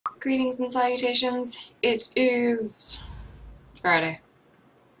Greetings and salutations. It is Friday,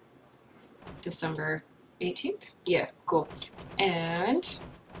 December 18th? Yeah, cool. And,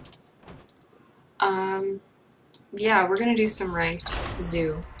 yeah, we're gonna do some ranked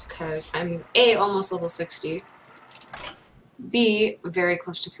zoo, because I'm A, almost level 60, B, very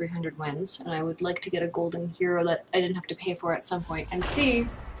close to 300 wins, and I would like to get a golden hero that I didn't have to pay for at some point, and C,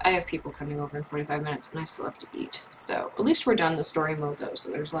 I have people coming over in 45 minutes and I still have to eat. So at least we're done the story mode though,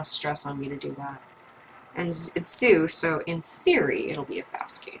 so there's less stress on me to do that. And it's Sue, so in theory it'll be a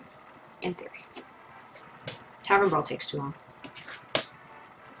fast game. In theory. Tavern Brawl takes too long.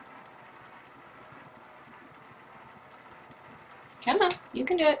 Come on, you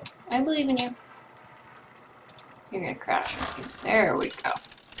can do it. I believe in you. You're gonna crash. There we go.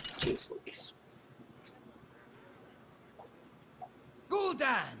 Jeez Louise.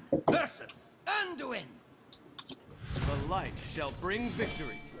 Gul'dan versus Anduin. The light shall bring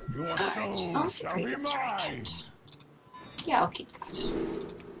victory. Your Alright, soul let's shall upgrade be this mine. variant. Yeah, I'll keep that.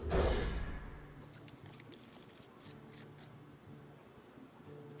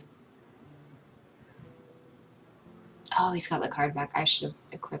 Oh, he's got the card back. I should have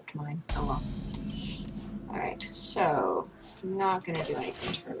equipped mine. Oh well. Alright, so I'm not gonna do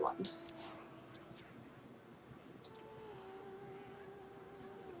anything turn one.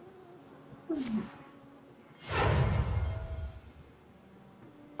 For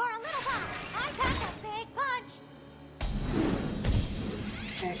a little while, I pack a big punch.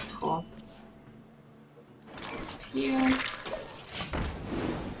 Okay, cool. You.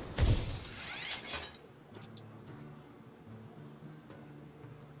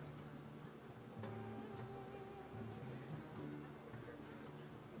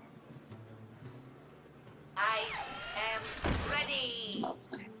 I am ready.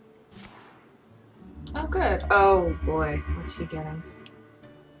 Lovely. Oh, good. Oh boy, what's he getting?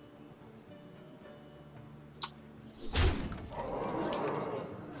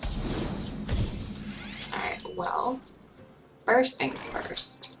 Alright, well, first things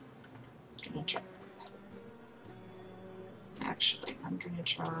first. I'm gonna draw. Actually, I'm gonna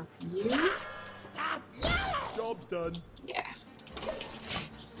draw you. Job's done. Yeah.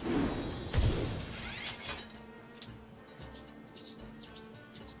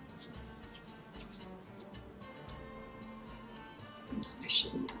 No, I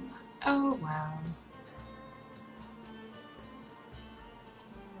shouldn't have done that. Oh well.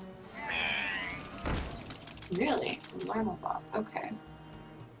 Really? Normal bot. Okay.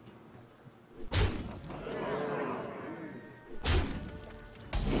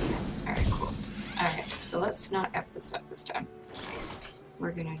 Alright, cool. Alright, so let's not F this up this time.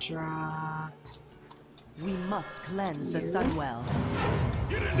 We're gonna drop We must cleanse the You. Sunwell.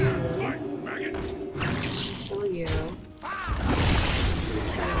 Get in there, fight, faggot. kill you.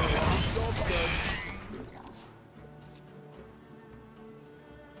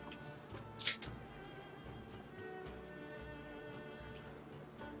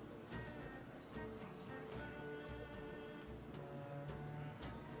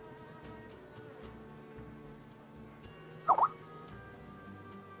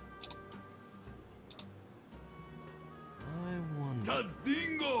 I wonder.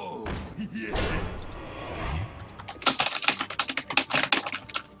 Tazdingo! Yes!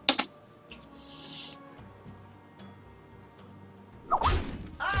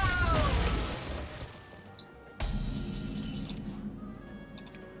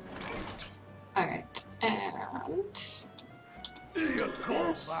 Alright, and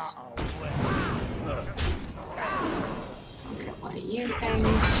this. Okay, one of you things.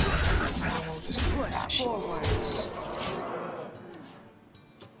 And we'll just crash forwards.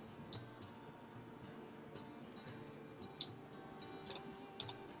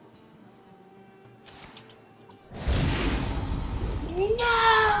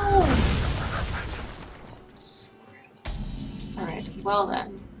 No! Alright, well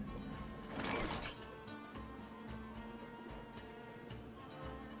then.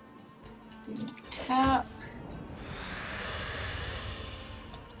 Tap.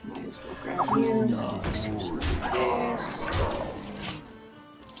 Might as well grab you. This.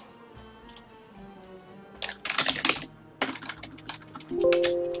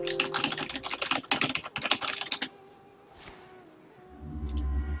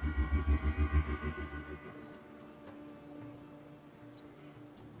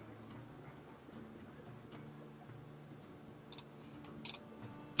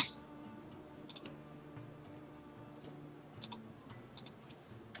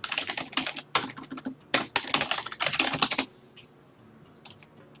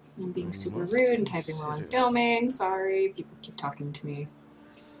 I'm being super rude and typing while I'm filming. Sorry, people keep talking to me.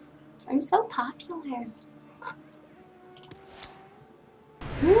 I'm so popular.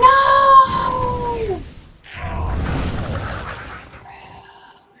 No!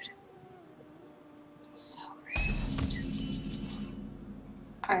 Rude. So rude.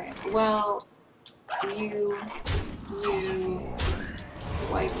 Alright, well, you,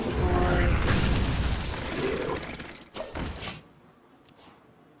 whiteboard, you.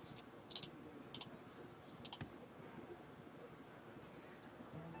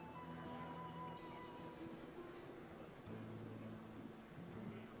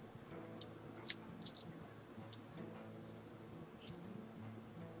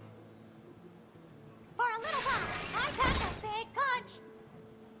 For a little while, I pack a big punch.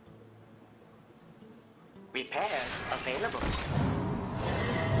 Repairs available.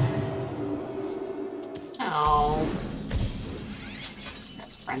 Oh. That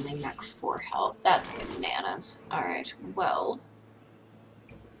friendly mech 4 health. That's bananas. Alright, well.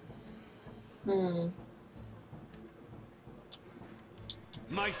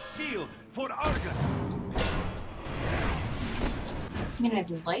 My shield for Argon. I mean,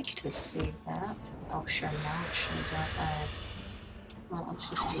 I'd like to save that. Oh, sure, now it shows up. Well, let's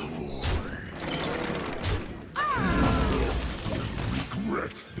just do this.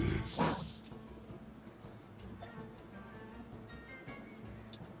 Regret this.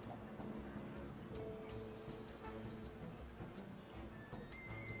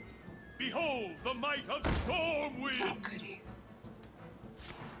 Behold the might of Stormwind! Oh, goody.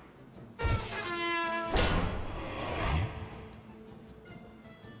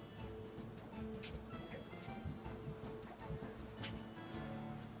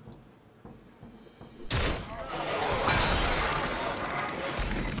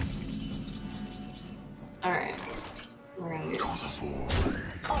 Alright. We're gonna do this.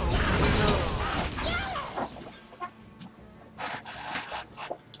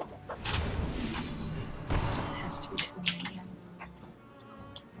 Has to be 20 again.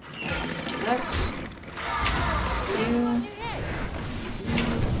 This. You.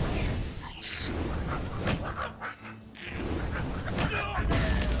 Nice.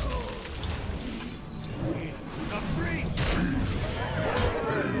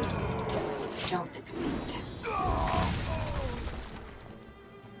 Don't think I'm gonna attack.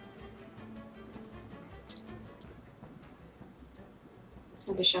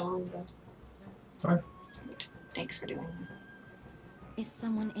 How'd the showing go? Fine. Thanks for doing that. Is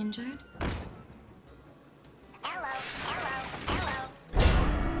someone injured?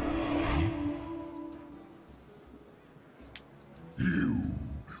 You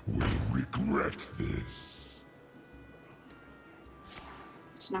will regret this.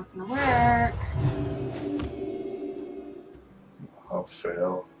 It's not gonna work. I'll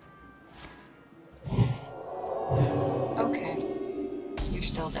fail. Okay. You're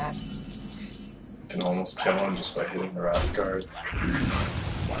still dead. Can almost kill him just by hitting the Wrath Guard.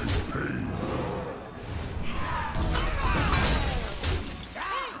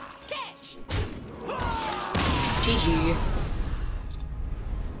 GG.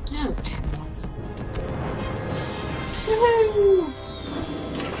 That was 10 minutes. Woohoo!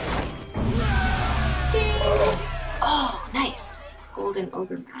 Ding! Oh, nice. Golden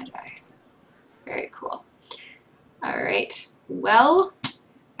Ogre Magi. Very cool. Alright. Well,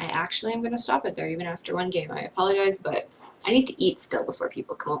 I actually am going to stop it there even after one game. I apologize, but I need to eat still before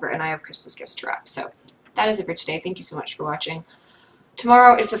people come over, and I have Christmas gifts to wrap. So that is it for today. Thank you so much for watching.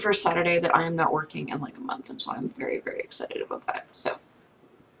 Tomorrow is the first Saturday that I am not working in like a month, and so I'm very, very excited about that. So,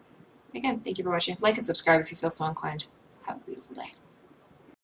 again, thank you for watching. Like and subscribe if you feel so inclined. Have a beautiful day.